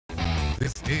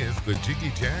This is the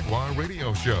Jiggy Jaguar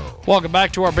Radio Show. Welcome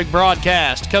back to our big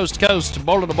broadcast, coast to coast,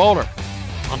 boulder to boulder,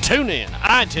 on TuneIn,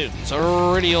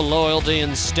 iTunes, Radio Loyalty,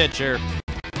 and Stitcher.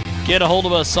 Get a hold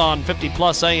of us on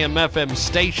 50-plus AM FM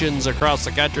stations across the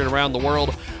country and around the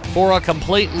world. For a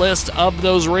complete list of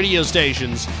those radio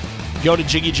stations, go to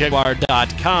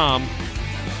JiggyJaguar.com.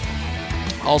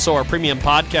 Also, our premium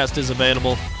podcast is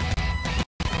available.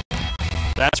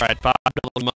 That's right, $5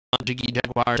 a month on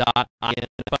JiggyJaguar.in.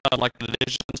 Like the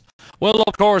editions will,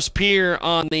 of course, appear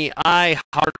on the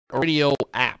iHeartRadio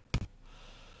app.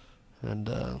 And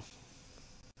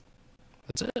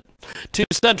that's it. 2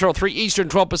 Central, 3 Eastern,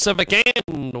 12 Pacific,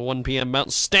 and 1 p.m.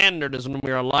 Mountain Standard is when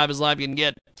we are live as live you can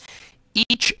get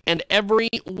each and every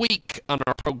week on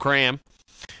our program.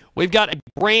 We've got a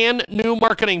brand new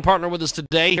marketing partner with us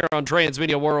today here on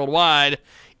Transmedia Worldwide.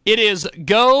 It is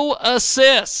Go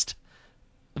Assist.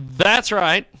 That's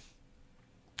right.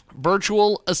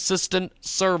 Virtual assistant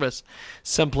service.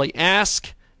 Simply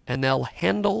ask, and they'll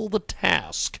handle the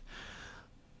task.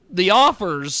 The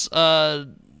offers, they're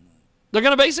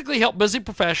going to basically help busy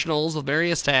professionals with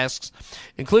various tasks,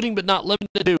 including but not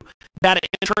limited to data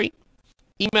entry,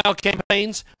 email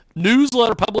campaigns,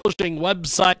 newsletter publishing,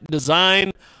 website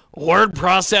design, word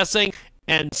processing,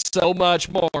 and so much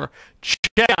more.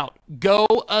 Check out Go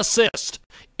Assist.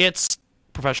 It's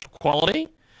professional quality.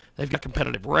 They've got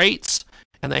competitive rates,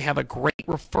 and they have a great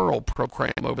referral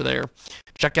program over there.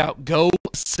 Check out Go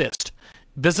Assist.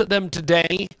 Visit them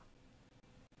today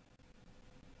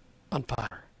on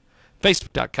fire.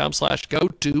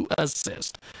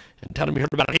 Facebook.com/go-to-assist. And tell them you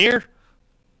heard about it here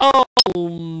on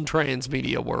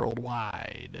Transmedia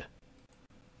Worldwide.